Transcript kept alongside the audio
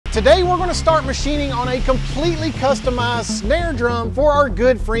Today we're going to start machining on a completely customized snare drum for our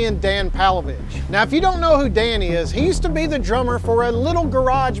good friend Dan Pawlovich. Now if you don't know who Dan is, he used to be the drummer for a little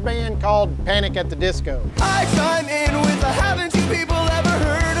garage band called Panic at the Disco. I chime in with a haven't you people ever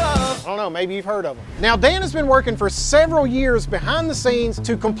heard of? I don't know, maybe you've heard of him. Now Dan has been working for several years behind the scenes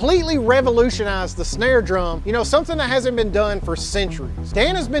to completely revolutionize the snare drum, you know, something that hasn't been done for centuries.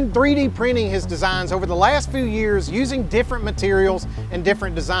 Dan has been 3D printing his designs over the last few years using different materials and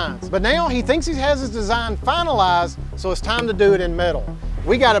different designs. But now he thinks he has his design finalized, so it's time to do it in metal.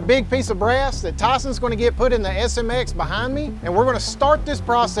 We got a big piece of brass that Tyson's going to get put in the SMX behind me, and we're going to start this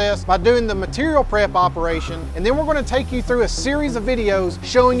process by doing the material prep operation, and then we're going to take you through a series of videos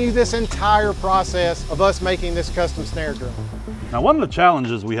showing you this entire process of us making this custom snare drum. Now, one of the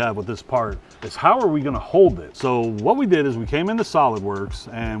challenges we have with this part is how are we going to hold it? So what we did is we came into Solidworks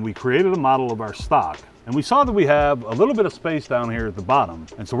and we created a model of our stock. And we saw that we have a little bit of space down here at the bottom.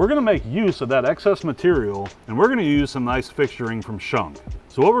 And so we're gonna make use of that excess material, and we're gonna use some nice fixturing from Schunk.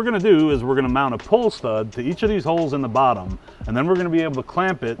 So what we're gonna do is we're gonna mount a pull stud to each of these holes in the bottom, and then we're gonna be able to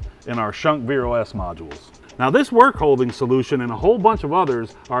clamp it in our Schunk Vero S modules. Now this work holding solution and a whole bunch of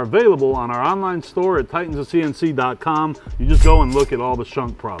others are available on our online store at titansofcnc.com. You just go and look at all the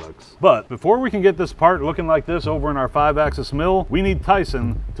Schunk products. But before we can get this part looking like this over in our 5-axis mill, we need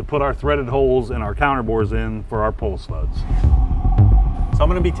Tyson to put our threaded holes and our counterbores in for our pull studs. So I'm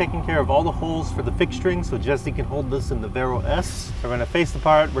going to be taking care of all the holes for the fixturing so Jesse can hold this in the Vero S. We're going to face the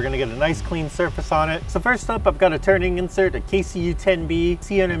part, we're going to get a nice clean surface on it. So first up, I've got a turning insert, a KCU 10B,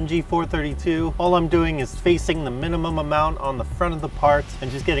 CNMG 432. All I'm doing is facing the minimum amount on the front of the part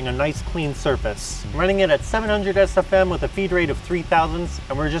and just getting a nice clean surface. I'm running it at 700 SFM with a feed rate of 3000s,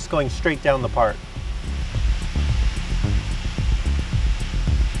 and we're just going straight down the part.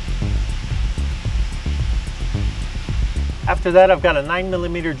 After that, I've got a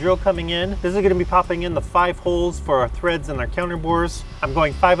 9mm drill coming in. This is going to be popping in the 5 holes for our threads and our counterbores. I'm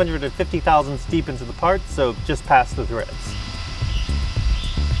going 550 thousandths deep into the part, so just past the threads.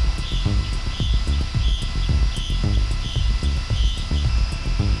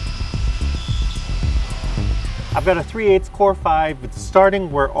 I've got a 3/8 core 5. It's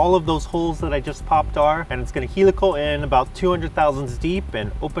starting where all of those holes that I just popped are, and it's going to helical in about 200 thousandths deep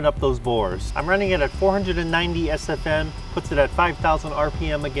and open up those bores. I'm running it at 490 SFM, puts it at 5,000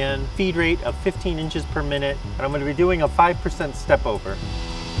 RPM again, feed rate of 15 inches per minute, and I'm going to be doing a 5% step over.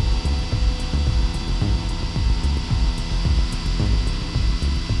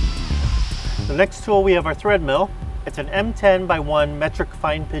 The next tool, we have our thread mill. It's an M10 by 1 metric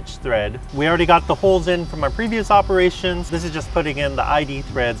fine pitch thread. We already got the holes in from our previous operations. This is just putting in the ID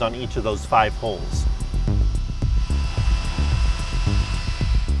threads on each of those 5 holes.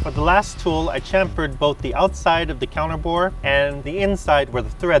 For the last tool, I chamfered both the outside of the counterbore and the inside where the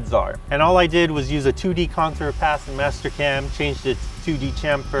threads are. And all I did was use a 2D contour pass in Mastercam, changed it to 2D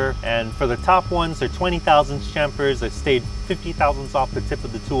chamfer, and for the top ones, they're 20 thousandths chamfers. I stayed 50 thousandths off the tip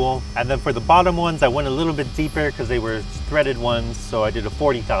of the tool. And then for the bottom ones, I went a little bit deeper because they were threaded ones, so I did a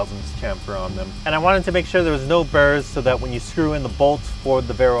 40 thousandths chamfer on them. And I wanted to make sure there was no burrs so that when you screw in the bolt for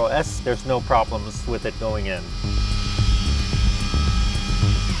the Vero S, there's no problems with it going in.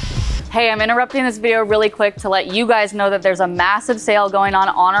 Hey, I'm interrupting this video really quick to let you guys know that there's a massive sale going on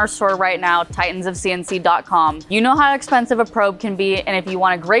our store right now, titansofcnc.com. You know how expensive a probe can be, and if you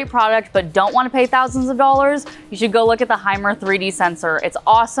want a great product but don't want to pay thousands of dollars, you should go look at the Haimer 3D sensor. It's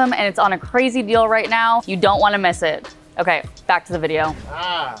awesome and it's on a crazy deal right now. You don't want to miss it. Okay, back to the video.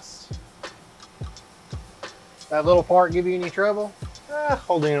 Nice. That little part give you any trouble?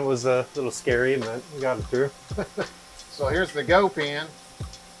 Holding it was a little scary, but we got it through. So here's the go pin.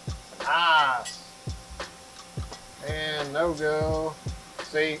 Nice. And no go.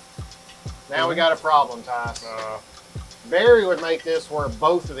 See, now we got a problem, Tyson. Barry would make this where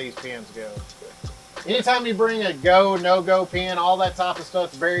both of these pins go. Anytime you bring a go, no go pin, all that type of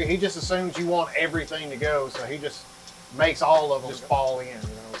stuff to Barry, he just assumes you want everything to go, so he just makes all of them just fall in.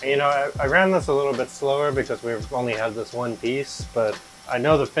 You know, I ran this a little bit slower because we've only had this one piece, but I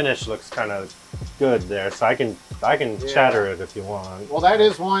know the finish looks kind of good there, so I can chatter it if you want. Well, that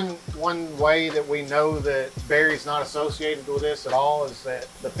is one way that we know that Barry's not associated with this at all, is that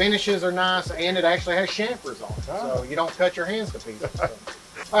the finishes are nice and it actually has chamfers on it, so you don't cut your hands to pieces.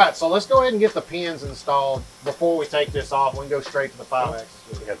 All right, so let's go ahead and get the pins installed before we take this off. We can go straight to the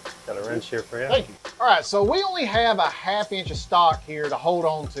 5-axis. Got a wrench here for you. Thank you. All right, so we only have a 1/2 inch of stock here to hold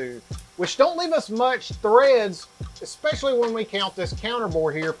on to, which don't leave us much threads, especially when we count this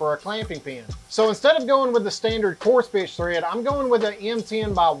counterbore here for our clamping pin. So instead of going with the standard coarse pitch thread, I'm going with an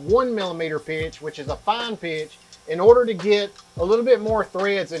M10 by 1mm pitch, which is a fine pitch, in order to get a little bit more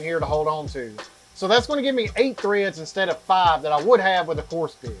threads in here to hold on to. So that's going to give me 8 threads instead of 5 that I would have with a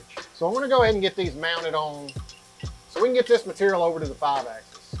coarse pitch. So I'm going to go ahead and get these mounted on so we can get this material over to the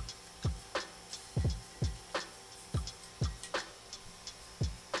 5-axis.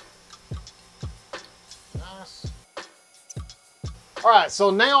 Nice. All right,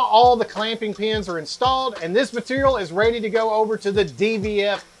 so now all the clamping pins are installed and this material is ready to go over to the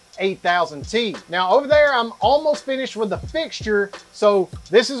DVF 8000T. Now over there, I'm almost finished with the fixture, so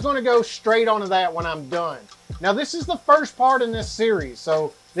this is going to go straight onto that when I'm done. Now this is the first part in this series,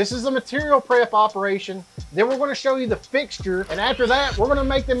 so this is the material prep operation. Then we're going to show you the fixture, and after that, we're going to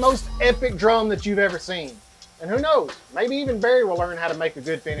make the most epic drum that you've ever seen. And who knows, maybe even Barry will learn how to make a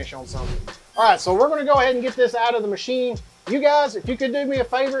good finish on something. All right, so we're going to go ahead and get this out of the machine. You guys, if you could do me a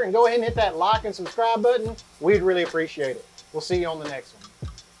favor and go ahead and hit that like and subscribe button, we'd really appreciate it. We'll see you on the next one.